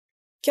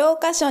教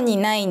科書に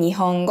ない日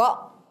本語。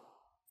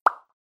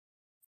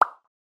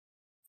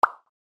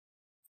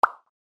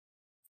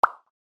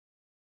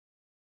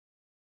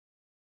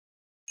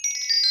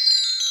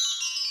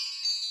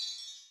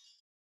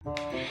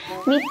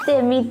見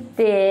て見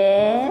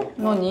て。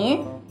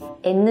何？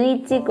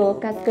 N1 合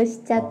格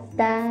しちゃっ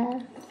た。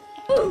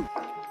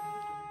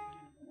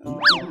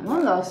な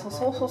んだ、そ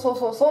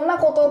んな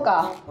こと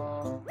か。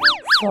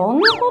そん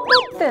なこ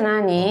とって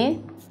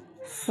何？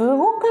す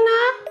ごくない？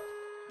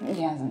い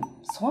や、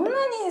そんなに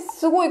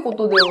すごいこ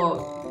とで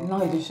は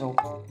ないでしょ。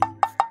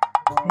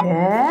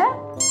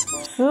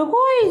すご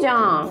いじ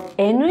ゃん。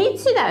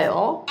N1 だ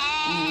よ。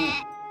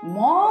まあ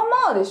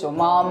まあでしょ、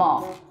まあ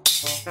ま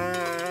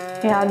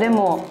あ。いや、で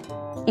も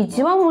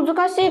一番難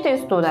しいテ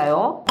ストだ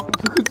よ。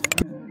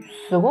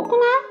すごくない？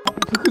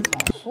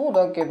そう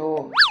だけ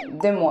ど、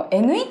でも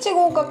N1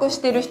 合格し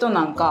てる人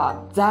なん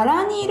かザ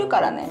ラにいるか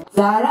らね。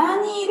ザ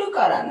ラにいる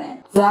から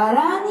ね。ザ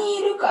ラに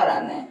いるか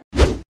らね。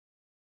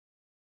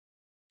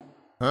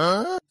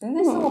全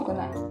然すごく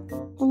ない。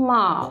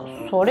まあ、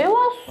それは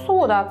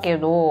そうだけ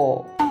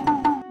ど。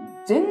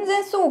全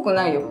然すごく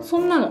ないよ。そ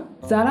んなの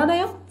ザラだ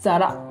よ、ザ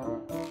ラ。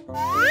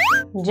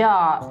じ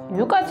ゃあ、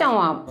ゆかちゃん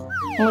は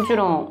もち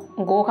ろん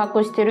合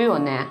格してるよ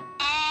ね。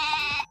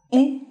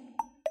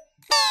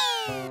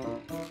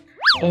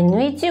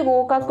N1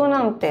 合格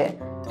なんて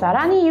ざ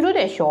らにいる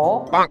でし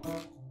ょ。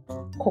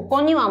こ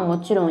こにはも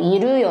ちろんい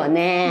るよ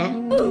ね。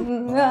ご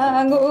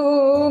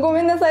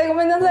めんなさい、ご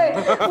めんなさい。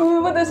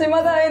私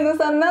まだ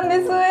N3 なん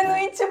です。N1 本当にす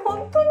ごい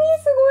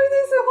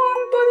です。本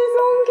当に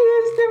尊敬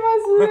してま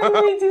す。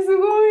N1 す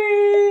ごい。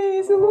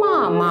すごい。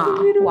まあまあ、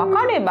分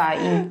かればい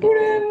いけど。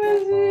羨ま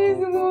しい、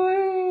すごい。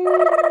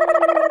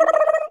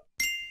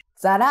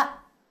ざ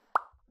ら、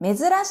珍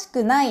し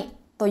くない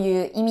と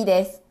いう意味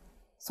です。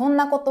そん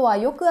なことは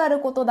よくある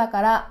ことだ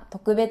から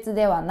特別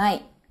ではな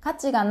い、価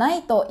値がな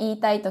いと言い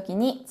たいとき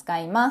に使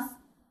います。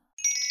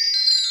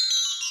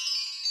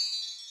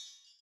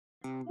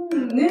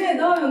ねえ、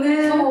だよ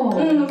ね。そう。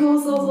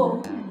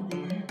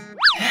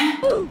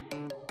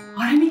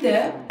あれ見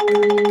て。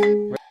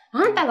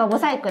あんたがブ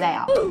サイクだ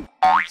よ。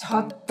ちょ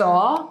っと。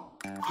あ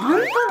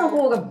んたの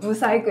方がブ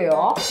サイク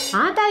よ。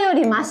あんたよ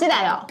りマシ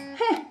だよ。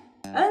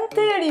あん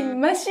たより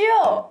マシ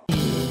よ。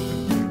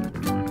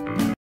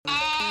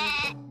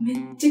めっ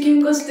ちゃ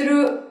喧嘩して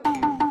る。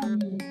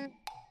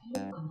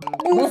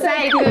ブ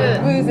サイクだ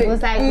よ。ブ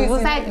スだよ。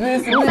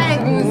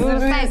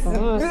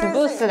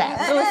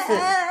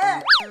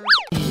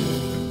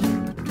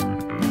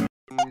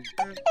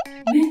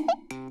めっ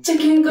ちゃ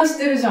喧嘩し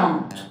てるじゃ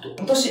ん。ちょっ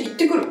と私行っ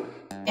てくる。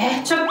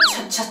ちょっと。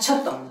ちょ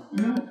っと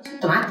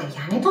待って、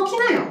やめとき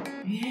なよ。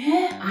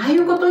ああい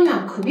うことに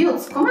は首を突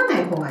っ込まな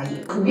い方がいい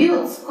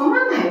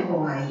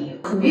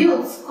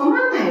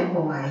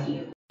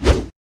よ。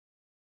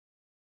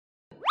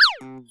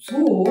そう？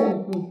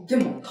で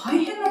も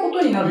大変なこ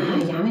とになるよ。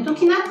やめと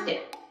きなっ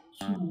て。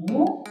そう？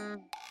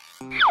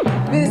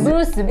ブ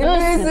ース。ちょ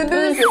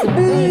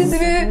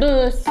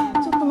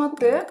っと待っ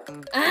て。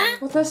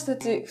私た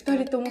ち二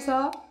人とも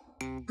さ、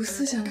ブ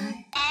スじゃな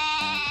い？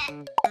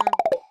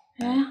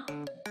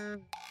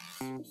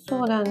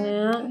そうだね。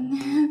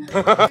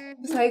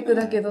ブサイク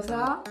だけど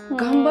さ、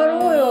頑張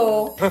ろう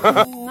よ。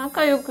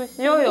仲良く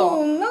しよう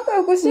よ。仲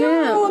良くしよう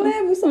よ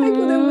ね。ブサイ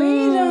クでも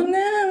いいじゃんね。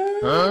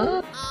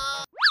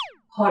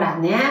ほら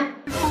ね。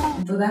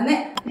本当だ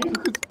ね。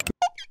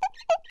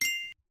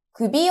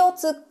首を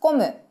突っ込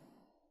む。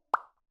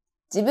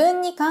自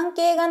分に関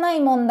係がない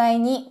問題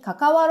に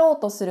関わろう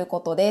とするこ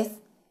とです。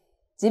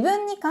自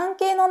分に関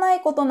係のない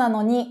ことな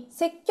のに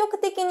積極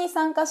的に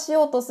参加し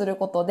ようとする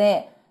こと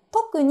で、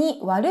特に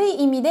悪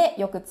い意味で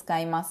よく使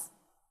います。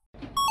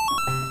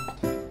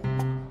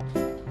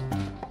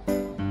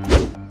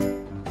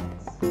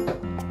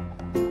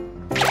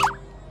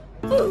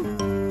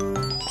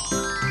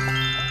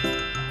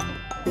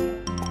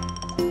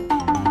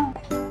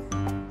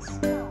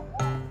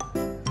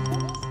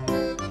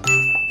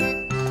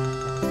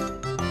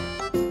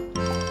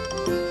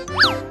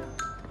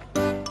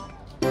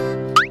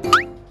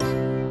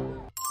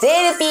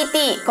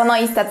JLPT この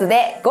一冊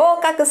で合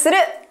格する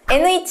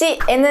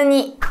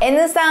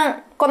N1、N2、N3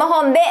 この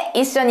本で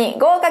一緒に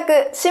合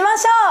格しま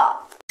しょ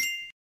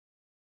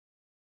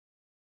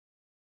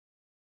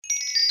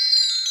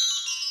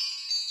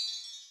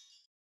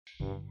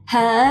う。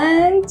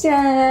はんち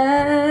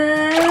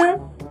ゃん。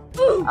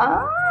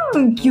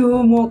今日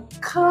も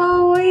か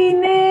わいい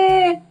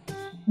ね。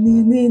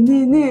ね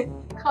え、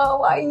か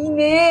わいい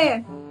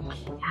ね。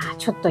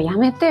ちょっとや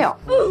めてよ。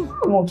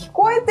もう聞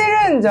こえて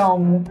るんじゃん。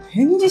もう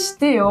返事し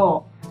て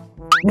よ。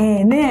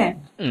ねえ。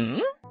ね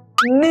え。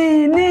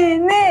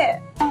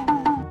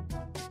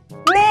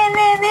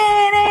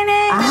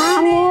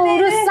もうう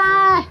る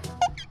さ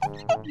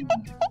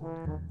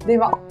い。で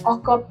は、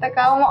怒った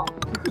顔も。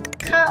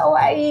か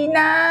わいい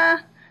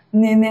な。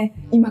ね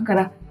え、今か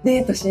ら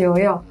デートしよう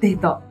よ、デー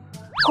ト。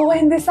公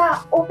園で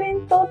さ、お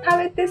弁当食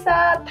べて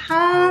さ、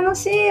楽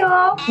しい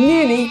よ。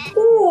ねえ、行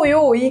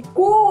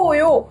こう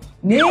よ。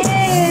ねえ。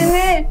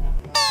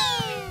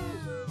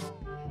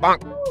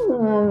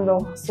なんだ、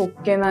そっ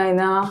けない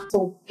な、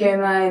そっけ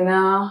ない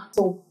な、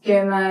そっ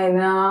けない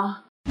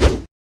な。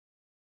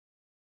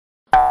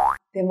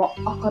でも、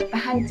怒った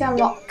はんちゃん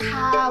も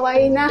かわ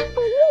いいな。待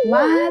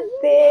っ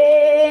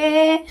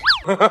て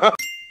ー。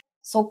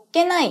そっ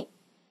けない。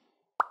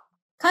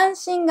関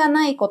心が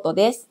ないこと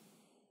です。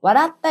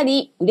笑った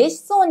り嬉し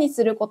そうに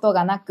すること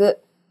がな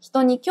く、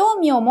人に興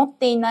味を持っ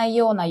ていない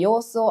ような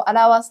様子を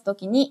表すと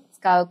きに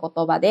使う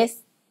言葉で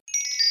す。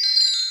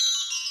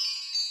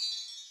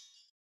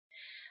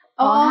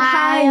お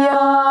は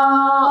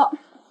よう。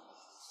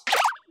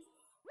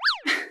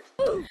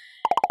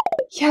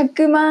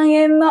100万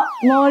円の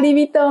森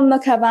ヴィトンの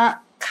カバン、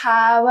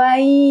かわ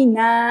いい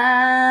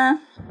な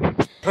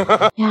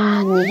ぁ。い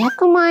やー、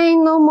200万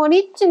円のモリ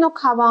ッチの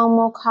カバン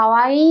もか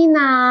わいい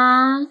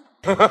な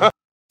ー。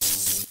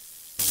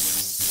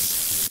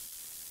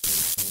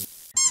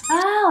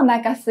お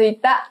腹すい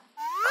た。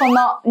こ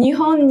の日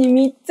本に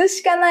3つ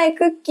しかない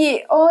クッキ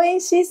ー、美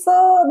味し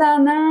そうだ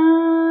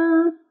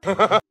な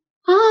ぁ。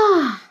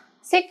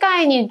世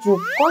界に10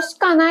個し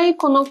かない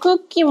このクッ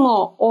キー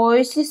も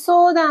美味し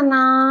そうだ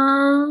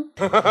な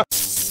ぁ。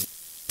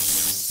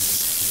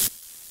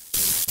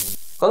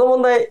この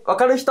問題、わ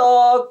かる人？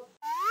はい。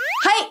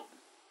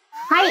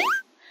はい。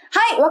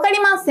はい、わか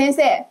ります、先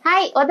生。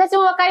はい、私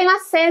もわかりま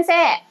す、先生。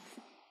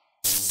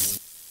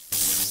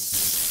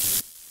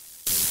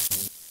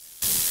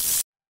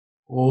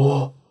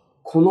おー、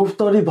この二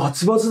人バ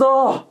チバチだ。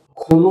こ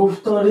の二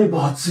人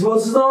バチ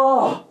バチだ。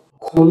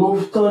この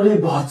二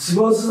人バチ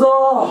バチだ。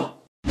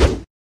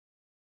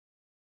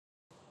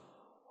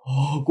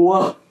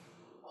怖い。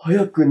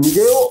早く逃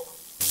げよう。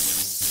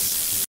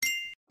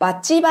バ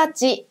チバ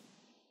チ。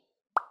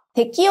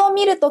敵を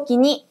見るとき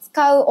に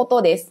使う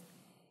音です。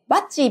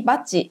バチバ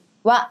チ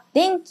は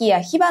電気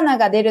や火花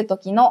が出ると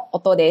きの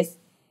音です。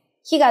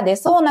火が出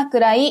そうなく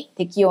らい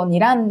敵を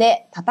睨ん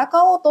で戦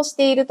おうとし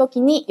ていると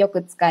きによ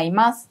く使い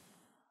ます。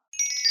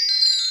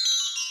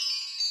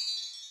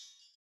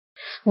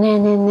ねえ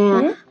ねえね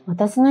え、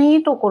私のい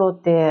いところっ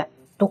て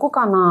どこ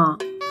かな？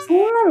そん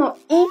なのい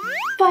っ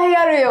ぱい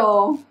ある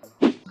よ。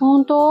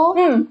本当？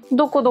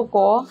どこど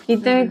こ？言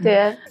ってみ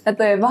て。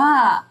例え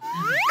ば、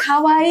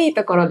可愛い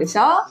ところでし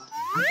ょ？あ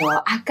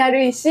と明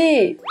るい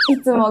し、い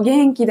つも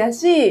元気だ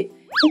し、いっ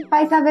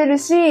ぱい食べる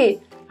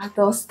し、あ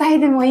とスタイ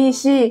ルもいい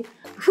し、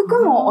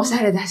服もおし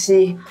ゃれだ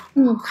し、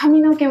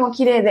髪の毛も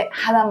綺麗で、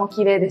肌も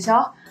綺麗でし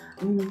ょ？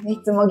い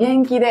つも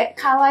元気で、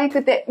可愛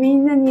くて、み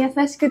んなに優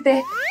しく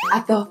て、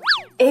あと、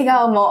笑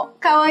顔も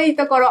可愛い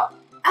ところ。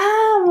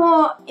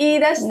もう言い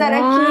出したら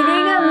キリ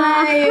が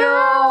ないよ。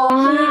キ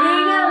リ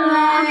が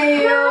な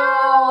いよ。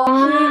キ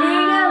リ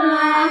が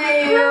な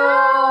い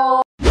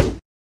よ。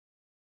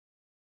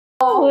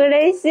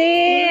嬉しい。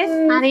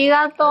あり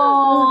が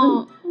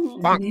とう。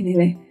ねえねえ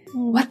ねえ、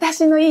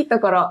私のいいと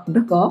ころ、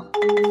どこ？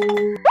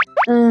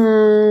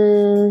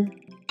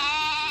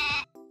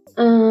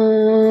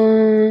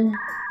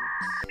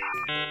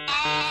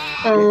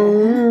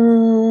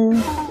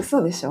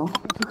嘘でしょ？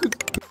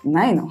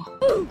ないの？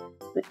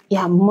い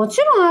や、もち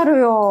ろんある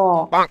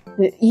よ。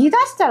言い出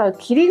したら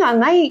キリが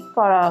ない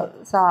から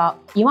さ、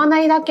言わな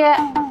いだけ。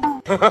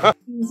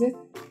絶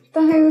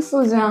対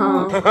嘘じ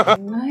ゃん。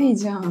ない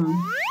じゃん。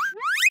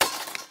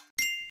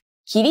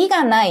キリ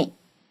がない。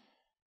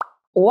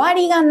終わ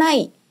りがな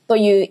いと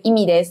いう意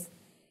味です。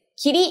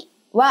キリ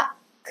は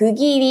区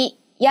切り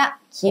や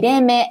切れ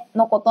目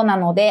のことな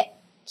ので、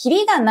キ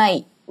リがな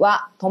い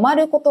は止ま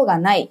ることが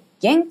ない、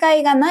限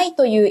界がない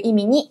という意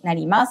味にな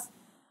ります。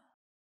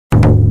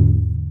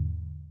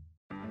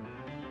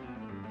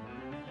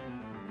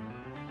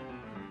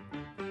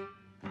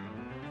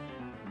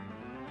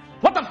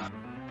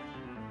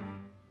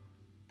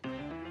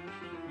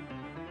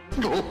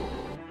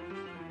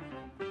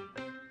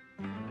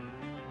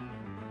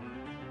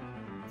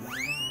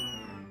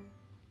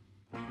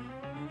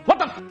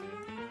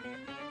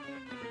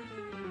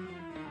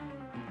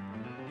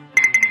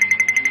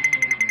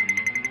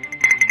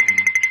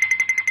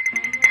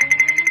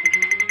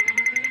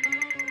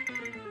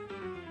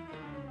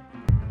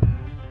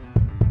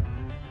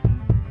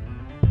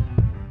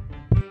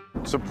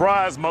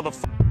Surprise,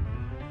 motherfucker.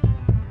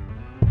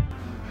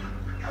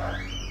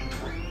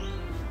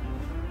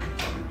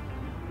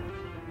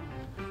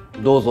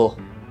 どうぞ。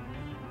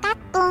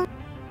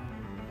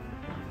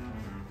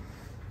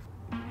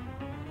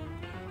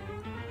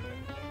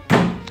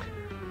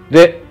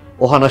で、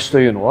お話と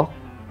いうのは？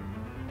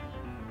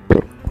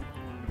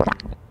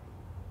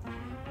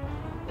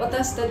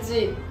私た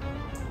ち、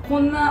こ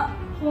んな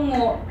本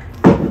を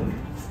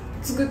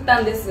作った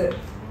んです。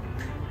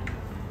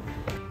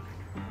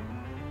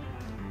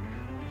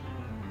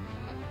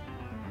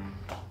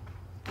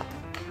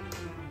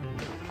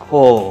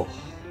ほ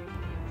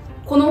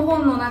う。この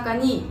本の中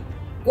に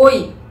語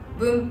彙、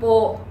文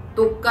法、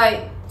読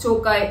解、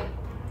聴解、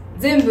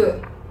全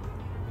部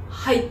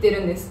入って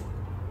るんです。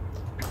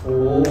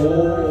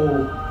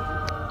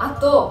あ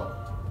と、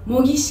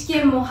模擬試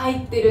験も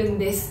入ってるん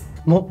です。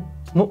模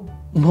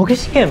擬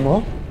試験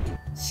も？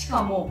し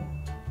かも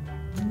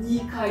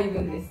2回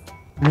分です。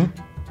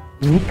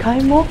2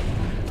回も？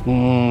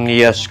い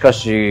や、しか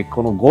し、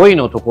この5位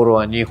のところ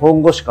は日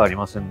本語しかあり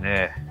ません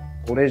ね。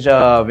これじ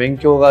ゃあ勉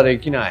強がで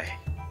きない。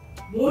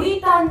モニ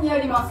ターにあ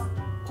ります。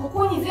こ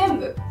こに全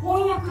部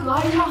翻訳が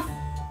あります。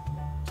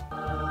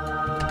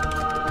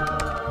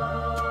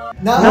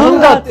なん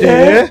だっ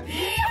て？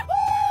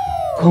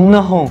こん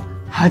な本、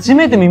初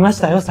めて見ま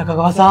したよ、坂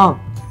川さん。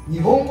日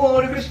本語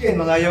能力試験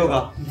の内容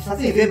が一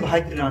冊に全部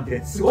入ってるなん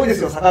てすごいで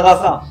すよ、坂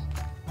川さ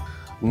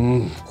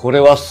ん。これ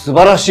は素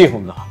晴らしい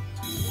本だ。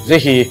ぜ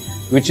ひ、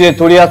うちで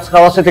取り扱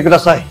わせてくだ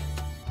さい。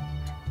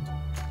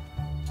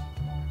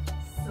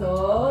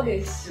そう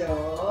でしょ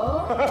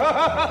う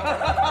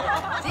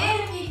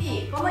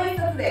JLPT この一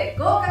冊で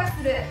合格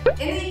する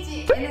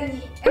N1、N2、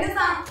N3、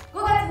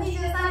5月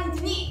23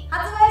日に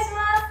発売しま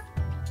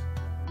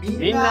す。ん。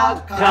みん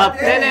な買って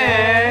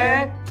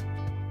ねー。